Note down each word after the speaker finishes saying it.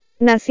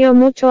Nació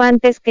mucho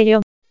antes que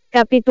yo.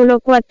 Capítulo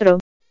 4.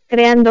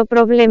 Creando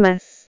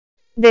problemas.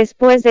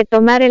 Después de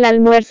tomar el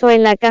almuerzo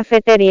en la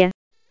cafetería,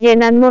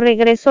 Yenanmo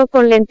regresó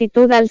con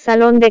lentitud al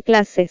salón de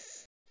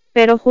clases.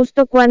 Pero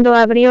justo cuando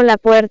abrió la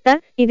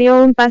puerta, y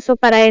dio un paso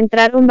para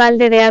entrar, un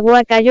balde de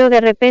agua cayó de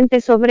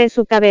repente sobre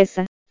su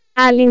cabeza.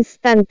 Al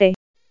instante,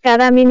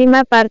 cada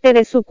mínima parte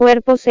de su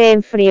cuerpo se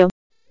enfrió.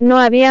 No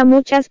había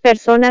muchas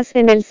personas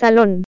en el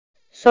salón.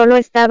 Solo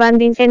estaban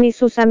Dingen y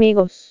sus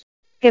amigos,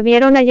 que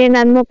vieron a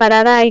Yenanmo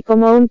parada ahí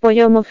como un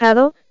pollo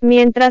mojado,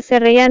 mientras se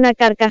reían a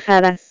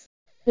carcajadas.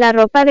 La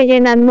ropa de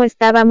Yenanmo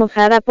estaba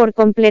mojada por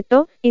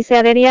completo, y se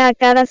adhería a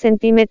cada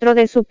centímetro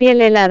de su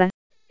piel helada.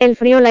 El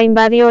frío la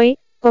invadió y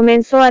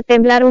comenzó a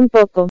temblar un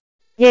poco.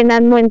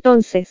 Yenanmo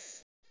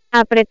entonces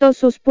apretó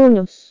sus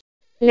puños,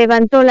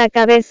 levantó la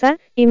cabeza,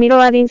 y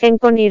miró a Dingen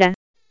con ira.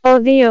 ¡Oh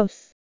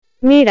Dios!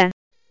 Mira,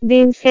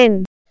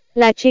 Dingen.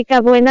 La chica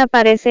buena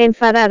parece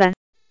enfadada.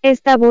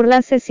 Esta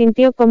burla se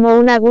sintió como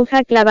una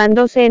aguja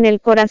clavándose en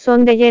el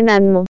corazón de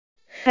Yenanmo.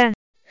 Ja,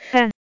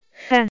 ja,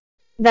 ja.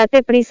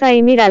 Date prisa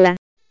y mírala.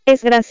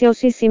 Es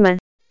graciosísima.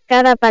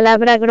 Cada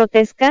palabra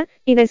grotesca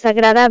y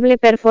desagradable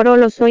perforó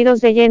los oídos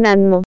de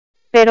Yenanmo.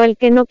 Pero el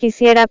que no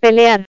quisiera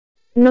pelear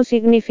no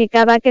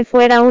significaba que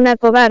fuera una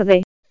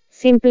cobarde.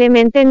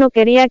 Simplemente no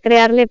quería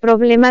crearle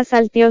problemas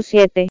al tío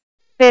 7.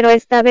 Pero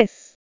esta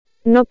vez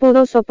no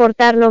pudo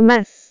soportarlo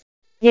más.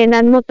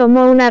 Yenanmo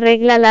tomó una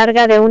regla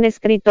larga de un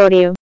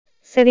escritorio.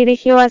 Se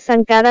dirigió a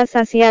zancadas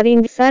hacia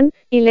Ding-san,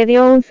 y le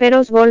dio un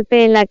feroz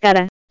golpe en la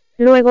cara.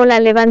 Luego la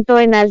levantó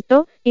en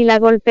alto, y la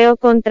golpeó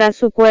contra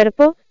su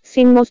cuerpo,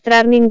 sin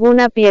mostrar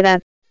ninguna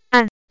piedad.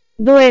 ¡Ah!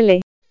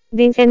 ¡Duele!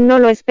 Dingen no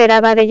lo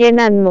esperaba de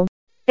Yenanmo.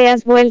 Te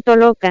has vuelto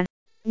loca,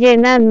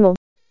 Yenanmo.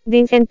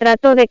 Dingen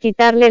trató de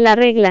quitarle la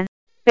regla,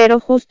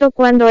 pero justo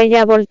cuando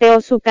ella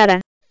volteó su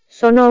cara,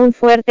 sonó un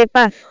fuerte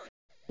paf.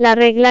 La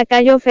regla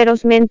cayó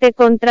ferozmente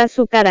contra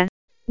su cara.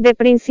 De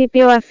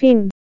principio a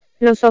fin,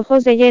 los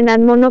ojos de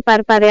Yenanmo no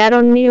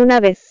parpadearon ni una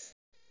vez.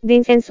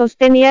 Dingen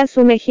sostenía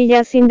su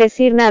mejilla sin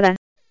decir nada.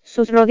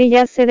 Sus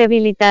rodillas se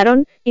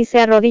debilitaron, y se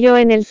arrodilló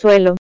en el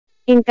suelo,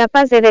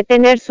 incapaz de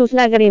detener sus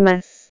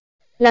lágrimas.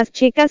 Las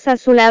chicas a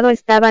su lado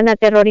estaban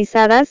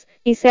aterrorizadas,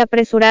 y se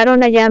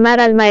apresuraron a llamar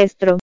al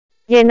maestro.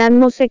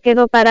 Yenanmo se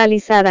quedó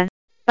paralizada.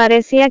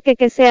 Parecía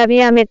que se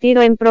había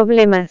metido en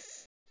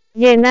problemas.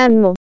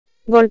 Yenanmo,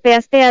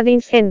 golpeaste a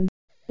Dingen.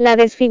 La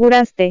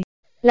desfiguraste.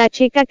 La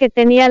chica que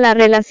tenía la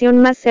relación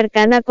más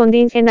cercana con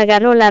Dingen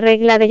agarró la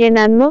regla de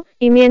Yenanmo,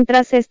 y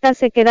mientras ésta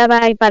se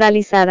quedaba ahí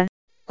paralizada,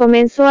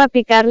 comenzó a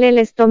picarle el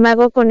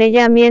estómago con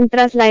ella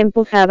mientras la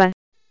empujaba.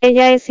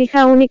 Ella es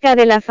hija única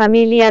de la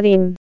familia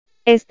Din.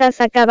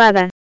 Estás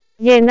acabada,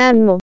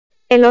 Yenanmo.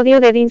 El odio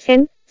de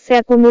Dingen se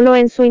acumuló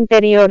en su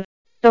interior.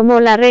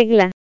 Tomó la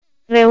regla,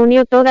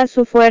 reunió toda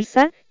su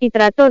fuerza, y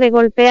trató de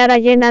golpear a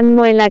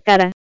Yenanmo en la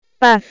cara.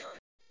 ¡Paf!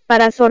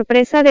 Para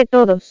sorpresa de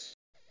todos,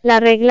 la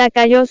regla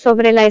cayó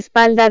sobre la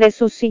espalda de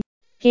Suzy,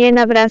 quien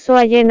abrazó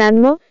a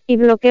Yenanmo, y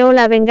bloqueó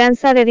la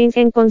venganza de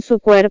Dingen con su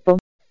cuerpo.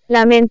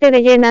 La mente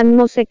de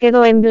Yenanmo se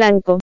quedó en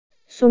blanco.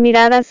 Su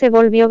mirada se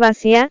volvió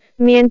vacía,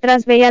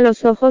 mientras veía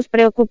los ojos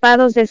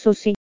preocupados de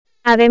Suzy.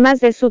 Además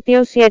de su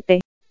tío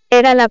 7.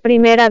 Era la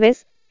primera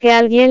vez que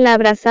alguien la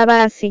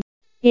abrazaba así.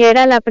 Y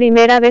era la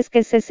primera vez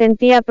que se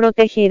sentía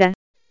protegida.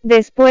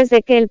 Después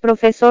de que el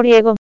profesor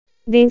llegó,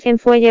 Dingen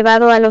fue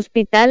llevado al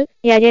hospital,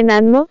 y a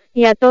Yenanmo,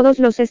 y a todos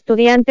los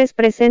estudiantes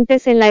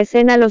presentes en la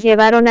escena los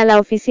llevaron a la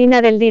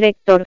oficina del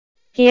director.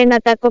 ¿Quién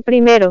atacó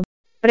primero?,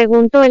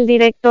 preguntó el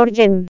director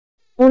Yen.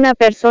 Una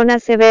persona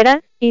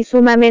severa, y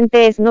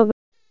sumamente snob.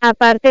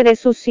 Aparte de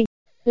Suzy,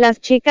 las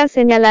chicas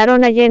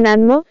señalaron a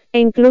Yenanmo, e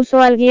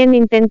incluso alguien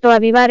intentó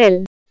avivar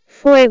el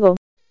fuego.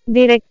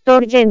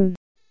 Director Yen.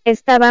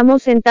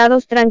 Estábamos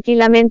sentados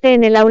tranquilamente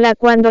en el aula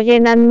cuando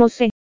Yenanmo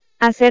se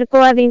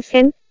acercó a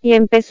Dingen, y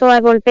empezó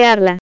a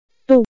golpearla.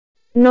 Tú,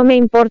 no me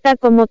importa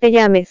cómo te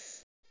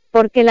llames.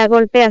 ¿Por qué la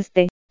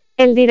golpeaste?,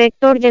 el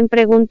director Yen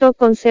preguntó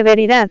con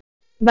severidad.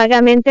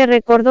 Vagamente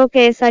recordó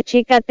que esa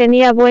chica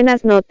tenía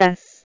buenas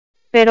notas,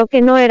 pero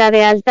que no era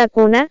de alta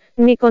cuna,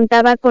 ni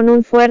contaba con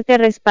un fuerte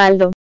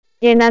respaldo.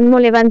 Yenanmo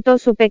levantó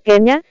su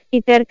pequeña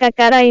y terca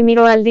cara y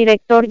miró al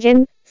director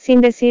Yen, sin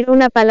decir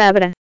una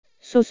palabra.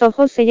 Sus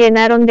ojos se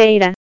llenaron de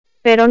ira,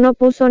 pero no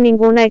puso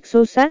ninguna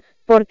excusa,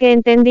 porque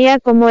entendía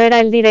cómo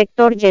era el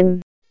director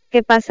Yen.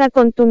 ¿Qué pasa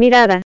con tu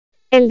mirada?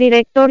 El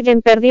director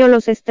Yen perdió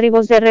los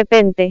estribos de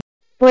repente.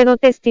 Puedo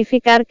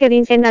testificar que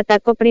Dingen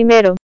atacó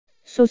primero.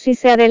 Suzy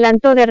se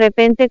adelantó de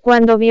repente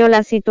cuando vio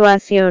la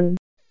situación.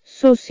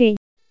 Suzy,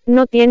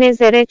 no tienes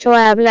derecho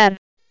a hablar.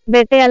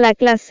 Vete a la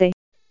clase.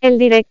 El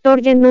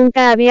director Yen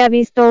nunca había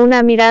visto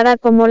una mirada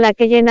como la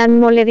que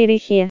Yenanmo le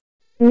dirigía.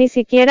 Ni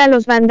siquiera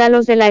los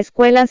vándalos de la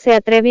escuela se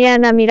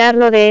atrevían a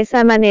mirarlo de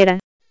esa manera.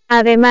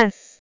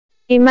 Además,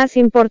 y más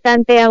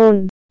importante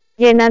aún,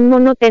 Yenanmo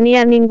no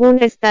tenía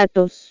ningún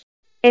estatus.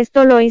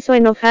 Esto lo hizo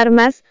enojar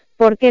más,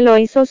 porque lo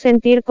hizo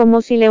sentir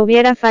como si le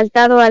hubiera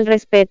faltado al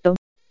respeto.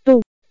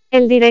 Tú,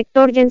 el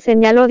director Yen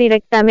señaló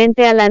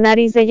directamente a la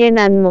nariz de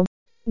Yenanmo.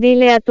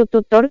 Dile a tu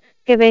tutor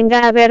que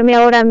venga a verme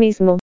ahora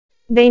mismo.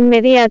 De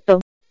inmediato.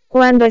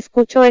 Cuando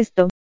escuchó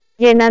esto,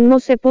 Yenanmo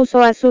se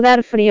puso a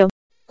sudar frío.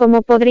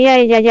 ¿Cómo podría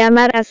ella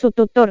llamar a su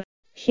tutor?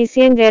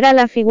 Hsieng era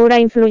la figura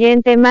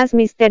influyente más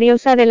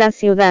misteriosa de la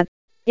ciudad.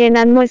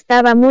 Yenanmo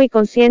estaba muy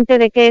consciente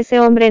de que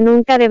ese hombre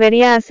nunca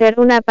debería hacer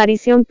una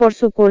aparición por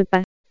su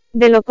culpa.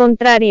 De lo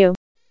contrario,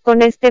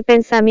 con este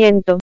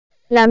pensamiento,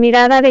 la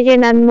mirada de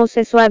Yenanmo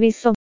se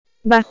suavizó.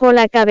 Bajó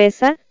la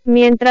cabeza,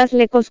 mientras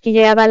le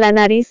cosquilleaba la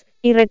nariz,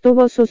 y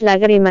retuvo sus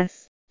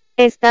lágrimas.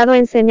 He estado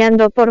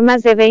enseñando por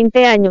más de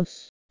 20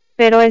 años.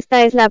 Pero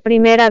esta es la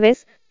primera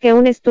vez que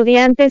un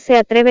estudiante se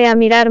atreve a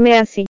mirarme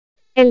así.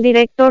 El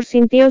director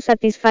sintió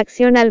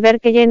satisfacción al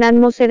ver que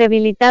Yenanmo se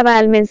debilitaba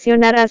al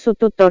mencionar a su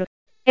tutor.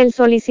 El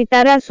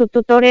solicitar a su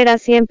tutor era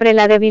siempre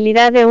la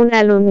debilidad de un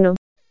alumno.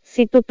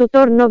 Si tu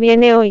tutor no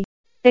viene hoy,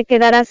 te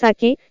quedarás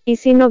aquí, y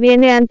si no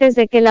viene antes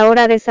de que la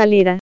hora de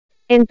salida,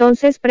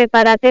 entonces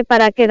prepárate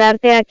para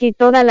quedarte aquí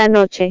toda la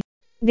noche,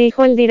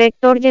 dijo el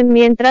director Yen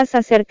mientras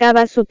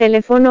acercaba su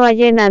teléfono a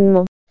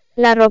Yenanmo.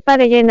 La ropa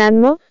de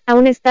Yenanmo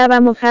aún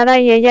estaba mojada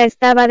y ella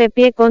estaba de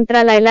pie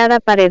contra la helada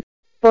pared,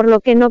 por lo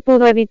que no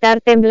pudo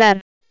evitar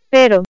temblar.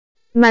 Pero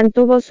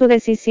mantuvo su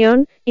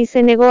decisión, y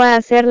se negó a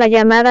hacer la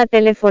llamada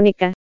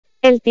telefónica.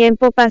 El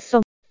tiempo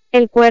pasó.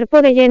 El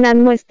cuerpo de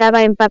Yenanmo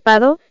estaba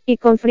empapado, y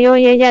con frío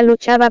y ella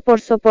luchaba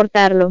por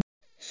soportarlo.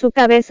 Su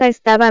cabeza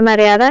estaba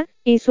mareada,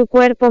 y su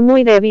cuerpo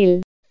muy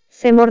débil.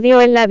 Se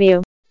mordió el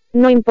labio.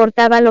 No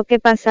importaba lo que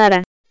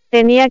pasara.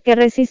 Tenía que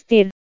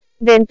resistir.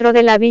 Dentro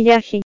de la villa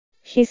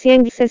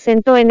Hsieng se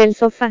sentó en el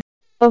sofá,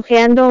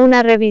 hojeando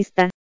una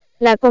revista.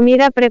 La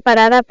comida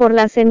preparada por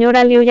la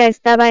señora Liu ya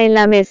estaba en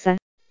la mesa.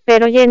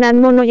 Pero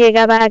Yenanmo no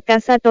llegaba a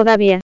casa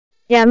todavía.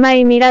 Llama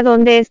y mira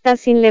dónde está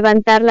sin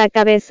levantar la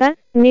cabeza,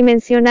 ni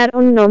mencionar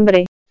un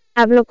nombre.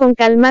 Habló con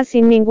calma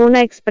sin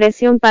ninguna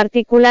expresión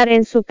particular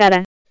en su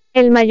cara.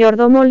 El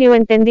mayordomo Liu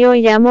entendió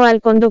y llamó al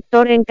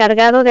conductor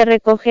encargado de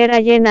recoger a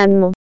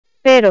Yenanmo.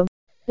 Pero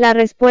la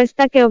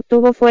respuesta que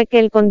obtuvo fue que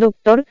el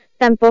conductor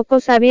tampoco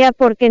sabía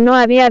por qué no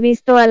había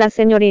visto a la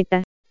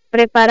señorita.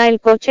 Prepara el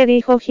coche,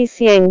 dijo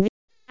Hsieng.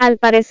 Al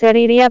parecer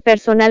iría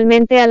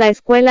personalmente a la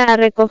escuela a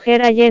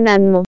recoger a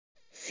Yenanmo.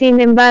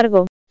 Sin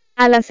embargo,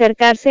 al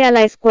acercarse a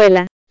la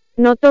escuela,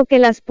 notó que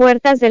las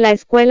puertas de la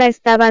escuela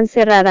estaban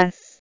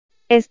cerradas.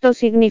 Esto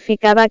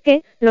significaba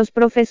que los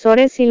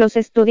profesores y los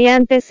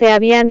estudiantes se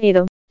habían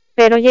ido.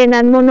 Pero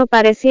Yenanmo no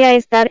parecía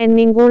estar en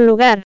ningún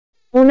lugar.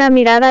 Una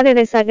mirada de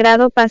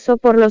desagrado pasó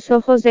por los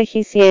ojos de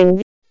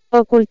Hsieng,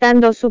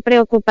 ocultando su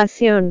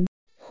preocupación.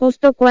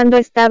 Justo cuando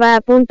estaba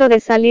a punto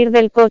de salir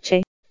del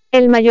coche,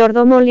 el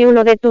mayordomo Liu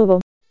lo detuvo.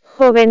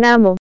 Joven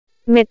amo,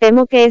 me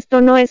temo que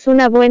esto no es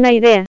una buena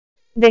idea.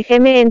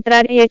 Déjeme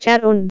entrar y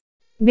echar un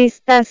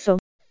vistazo.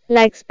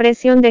 La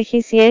expresión de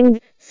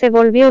Hsieng se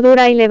volvió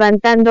dura y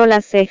levantando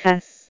las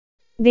cejas,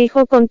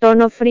 dijo con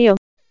tono frío: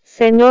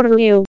 Señor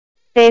Liu,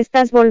 te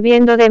estás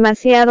volviendo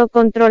demasiado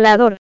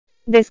controlador.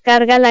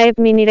 Descarga la app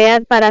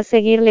Miniread para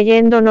seguir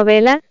leyendo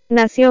novela.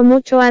 Nació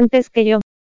mucho antes que yo.